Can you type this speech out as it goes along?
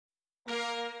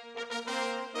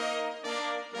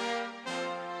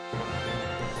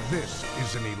This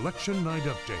is an election night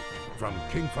update from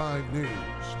King 5 News.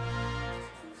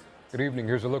 Good evening.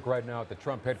 Here's a look right now at the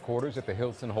Trump headquarters at the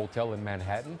Hilton Hotel in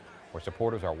Manhattan, where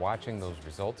supporters are watching those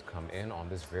results come in on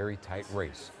this very tight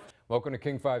race. Welcome to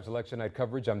King 5's election night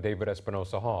coverage. I'm David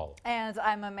Espinosa Hall. And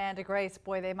I'm Amanda Grace.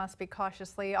 Boy, they must be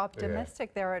cautiously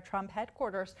optimistic there at Trump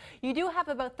headquarters. You do have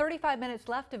about 35 minutes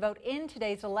left to vote in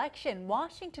today's election.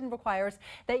 Washington requires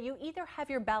that you either have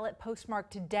your ballot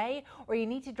postmarked today or you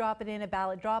need to drop it in a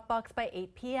ballot drop box by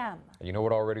 8 p.m. You know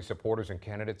what? Already supporters and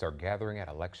candidates are gathering at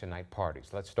election night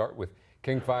parties. Let's start with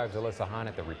King 5's Alyssa Hahn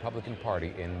at the Republican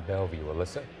Party in Bellevue.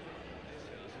 Alyssa?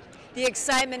 The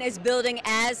excitement is building,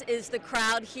 as is the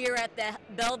crowd here at the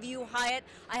Bellevue Hyatt.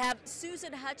 I have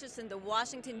Susan Hutchison, the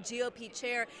Washington GOP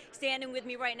chair, standing with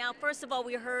me right now. First of all,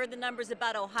 we heard the numbers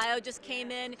about Ohio just came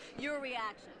in. Your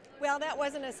reaction? Well, that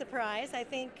wasn't a surprise. I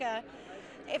think,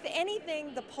 if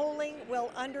anything, the polling will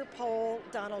underpoll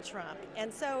Donald Trump.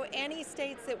 And so any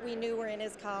states that we knew were in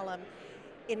his column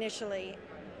initially,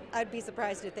 I'd be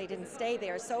surprised if they didn't stay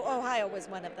there. So Ohio was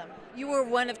one of them. You were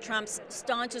one of Trump's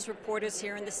staunchest reporters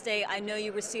here in the state. I know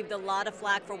you received a lot of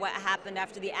flack for what happened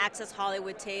after the Access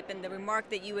Hollywood tape and the remark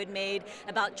that you had made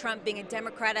about Trump being a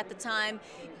Democrat at the time.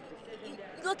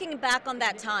 Looking back on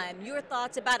that time, your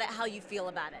thoughts about it, how you feel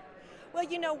about it? Well,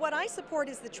 you know, what I support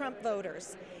is the Trump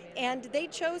voters. And they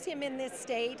chose him in this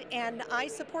state, and I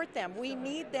support them. We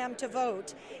need them to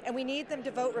vote, and we need them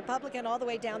to vote Republican all the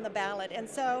way down the ballot. And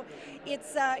so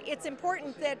it's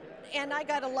important that, and I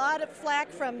got a lot of flack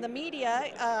from the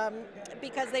media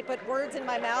because they put words in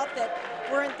my mouth that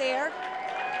weren't there.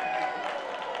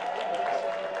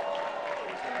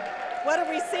 What are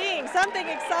we seeing? Something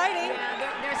exciting.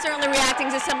 Yeah, they're certainly reacting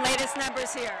to some latest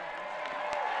numbers here.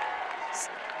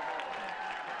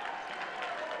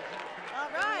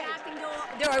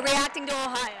 They're reacting to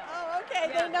Ohio. Oh, okay.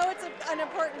 Yeah. They know it's an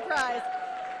important prize.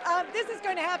 This is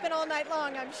going to happen all night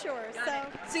long, I'm sure.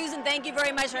 Susan, thank you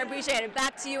very much. I appreciate it.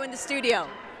 Back to you in the studio.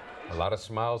 A lot of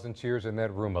smiles and cheers in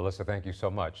that room. Alyssa, thank you so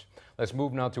much. Let's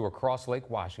move now to across Lake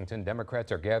Washington.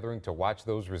 Democrats are gathering to watch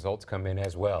those results come in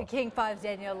as well. King 5's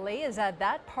Danielle Lee is at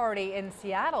that party in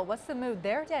Seattle. What's the mood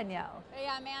there, Danielle? Hey,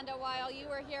 Amanda, while you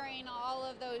were hearing all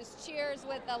of those cheers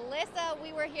with Alyssa,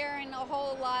 we were hearing a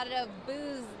whole lot of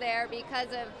boos there because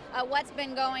of what's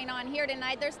been going on here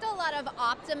tonight. There's still a lot of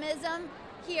optimism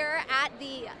here at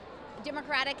the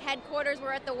Democratic headquarters.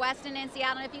 We're at the Westin in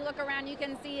Seattle, and if you look around, you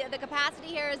can see the capacity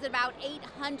here is about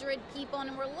 800 people,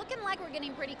 and we're looking like we're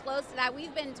getting pretty close to that.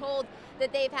 We've been told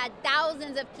that they've had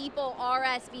thousands of people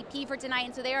RSVP for tonight,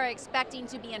 and so they are expecting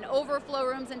to be in overflow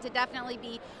rooms and to definitely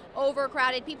be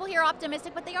overcrowded. People here are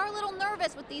optimistic, but they are a little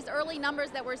nervous with these early numbers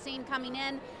that we're seeing coming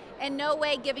in. And no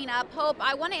way giving up hope.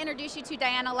 I want to introduce you to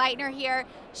Diana Leitner here.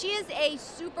 She is a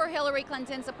super Hillary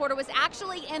Clinton supporter, was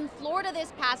actually in Florida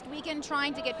this past weekend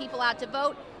trying to get people out to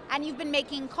vote, and you've been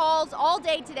making calls all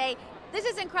day today. This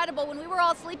is incredible. When we were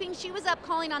all sleeping, she was up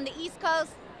calling on the East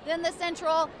Coast, then the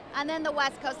Central, and then the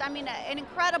West Coast. I mean, an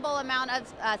incredible amount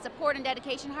of support and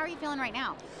dedication. How are you feeling right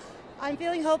now? I'm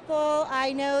feeling hopeful.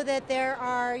 I know that there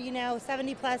are,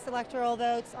 70 plus electoral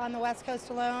votes on the West Coast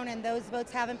alone, and those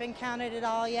votes haven't been counted at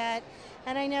all yet.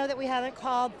 And I know that we haven't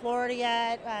called Florida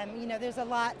yet. There's a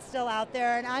lot still out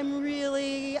there, and I'm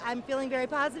feeling very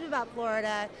positive about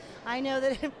Florida. I know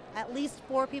that at least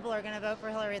 4 people are going to vote for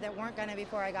Hillary that weren't going to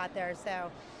before I got there.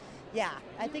 So, yeah,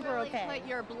 I think we're okay. You put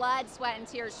your blood, sweat, and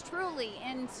tears truly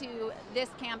into this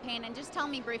campaign. And just tell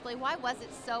me briefly, why was it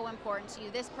so important to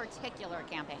you, this particular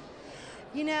campaign?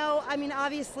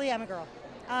 Obviously I'm a girl,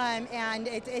 and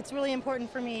it's really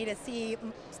important for me to see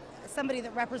somebody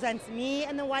that represents me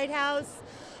in the White House.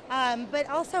 But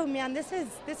also, man, this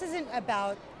isn't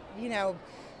about,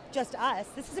 just us.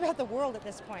 This is about the world at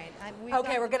this point.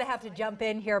 Okay, we're going to have to jump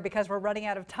in here because we're running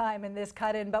out of time in this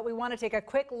cut-in, but we want to take a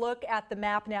quick look at the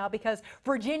map now because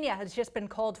Virginia has just been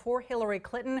called for Hillary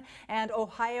Clinton and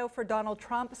Ohio for Donald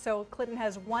Trump. So Clinton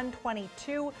has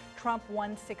 122, Trump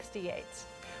 168.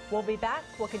 We'll be back.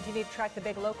 We'll continue to track the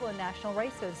big local and national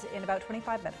races in about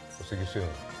 25 minutes. We'll see you soon.